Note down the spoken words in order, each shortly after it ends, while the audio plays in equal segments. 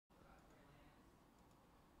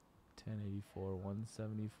1084,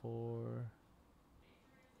 174.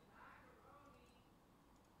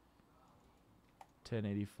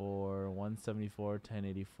 1084, 174,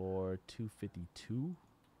 1084, 252.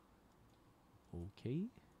 Okay.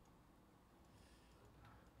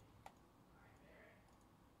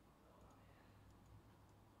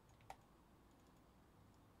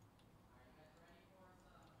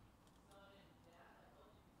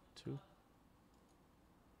 Two.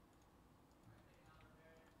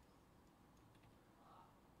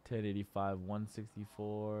 1085,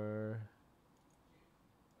 164.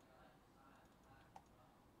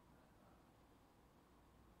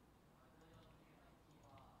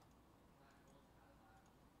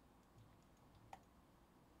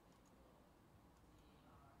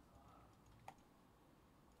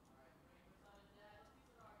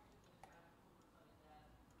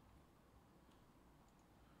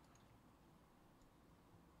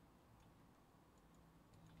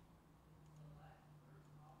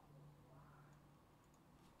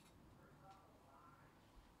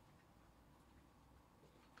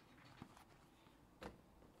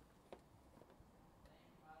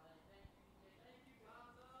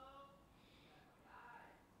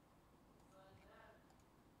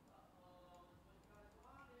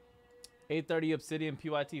 $830 Obsidian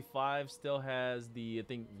PYT 5 still has the, I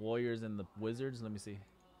think, Warriors and the Wizards. Let me see.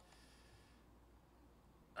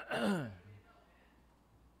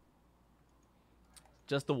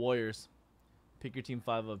 Just the Warriors. Pick your team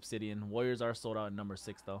 5 of Obsidian. Warriors are sold out at number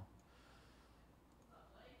 6, though.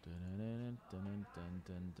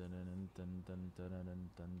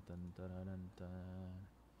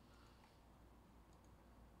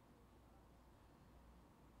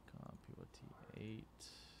 PYT 8.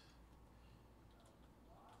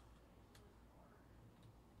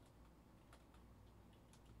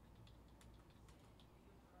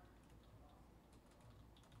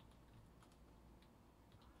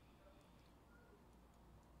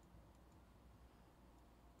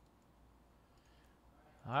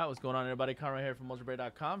 All right, what's going on, everybody? Conrad here from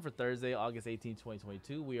Mojobreak.com for Thursday, August 18,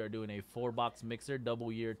 2022. We are doing a 4-box mixer, double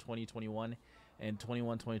year 2021 and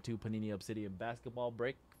 21-22 Panini Obsidian basketball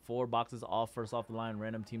break. 4 boxes, all first off the line,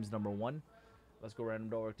 random teams number 1. Let's go random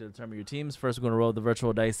door work to determine your teams. First, we're going to roll the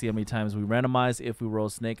virtual dice, see how many times we randomize. If we roll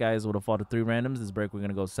snake eyes, it would have fall to 3 randoms. This break, we're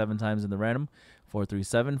going to go 7 times in the random. 4, 3,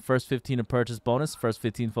 7. First 15 to purchase bonus. First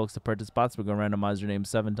 15 folks to purchase spots. We're going to randomize your name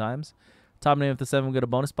 7 times. Top name after 7, get a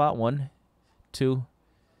bonus spot. 1, 2,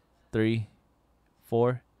 3,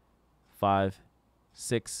 4, 5,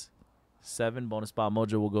 6, 7. Bonus spot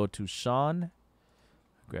mojo will go to Sean.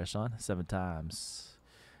 Congrats, Sean. 7 times.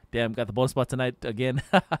 Damn, got the bonus spot tonight again.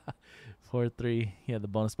 4, 3. He had the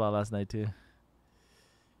bonus spot last night too.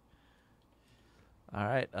 All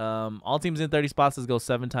right. All teams in 30 spots. Let's go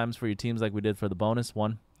 7 times for your teams like we did for the bonus.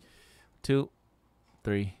 1, 2,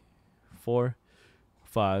 3, 4,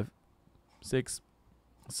 5, 6,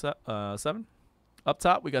 7. Up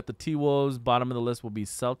top, we got the T-Wolves. Bottom of the list will be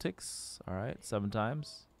Celtics. All right, 7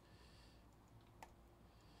 times.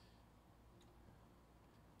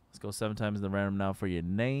 Let's go 7 times in the random now for your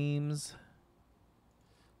names.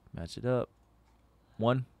 Match it up.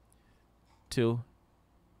 1, 2,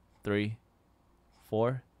 3,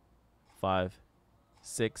 4, 5,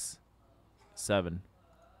 6, 7.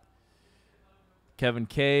 Kevin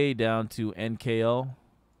K down to NKO.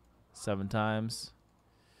 7 times.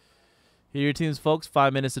 Here are your teams, folks.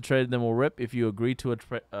 5 minutes to trade, then we'll rip. If you agree to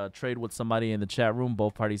a trade with somebody in the chat room,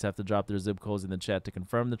 both parties have to drop their zip codes in the chat to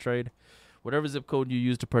confirm the trade. Whatever zip code you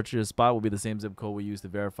use to purchase your spot will be the same zip code we use to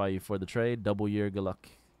verify you for the trade. Double year, good luck.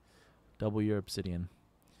 Double year Obsidian.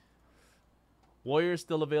 Warriors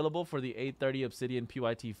still available for the 830 Obsidian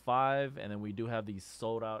PYT 5, and then we do have these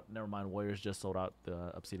sold out. Never mind, Warriors just sold out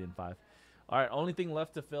the Obsidian 5. All right, only thing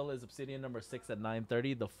left to fill is Obsidian number 6 at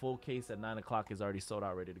 9:30. The full case at 9 o'clock is already sold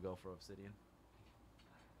out, ready to go for Obsidian.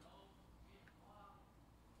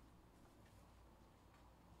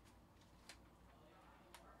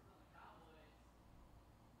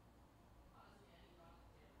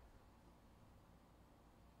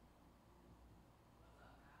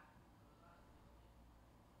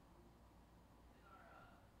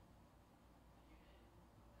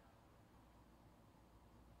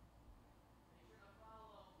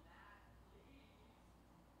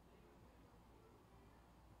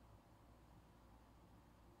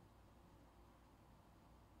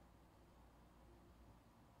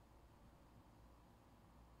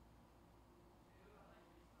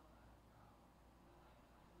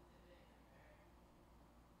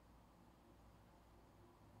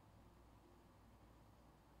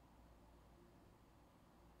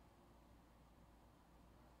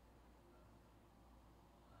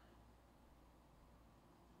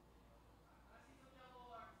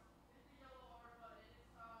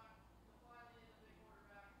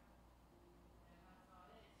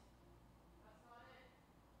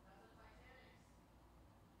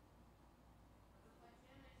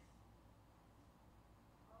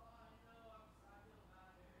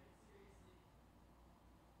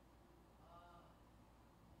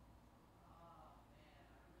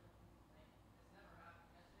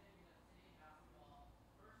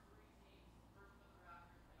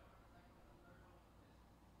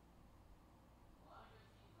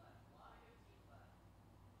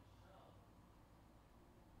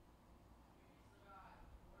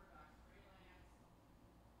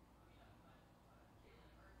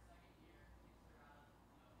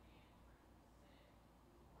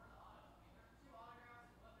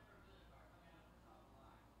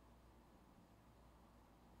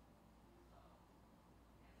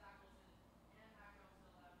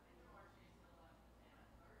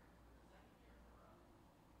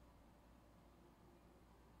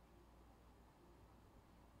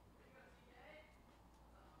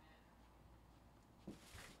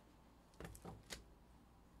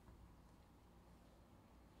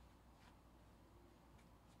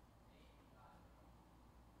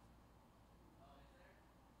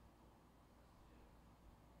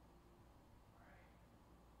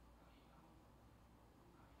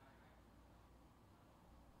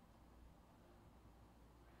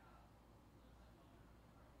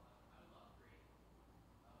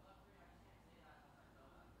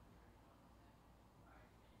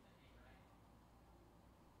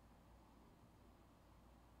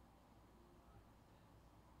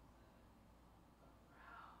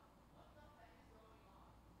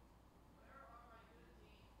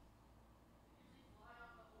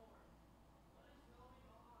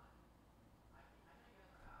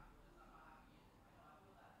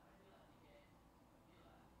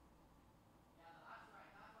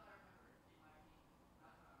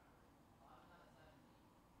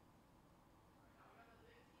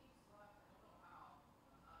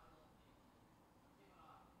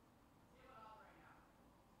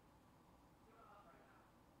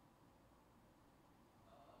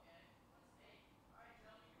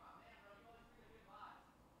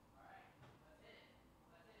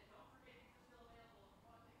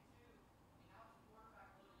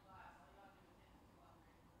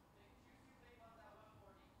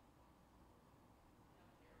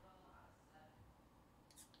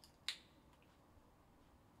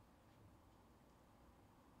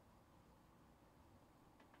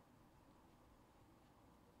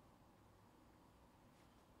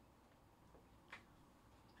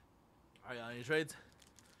 All right, any trades?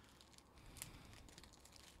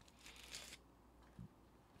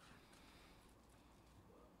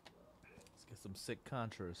 Let's get some sick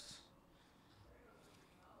contras.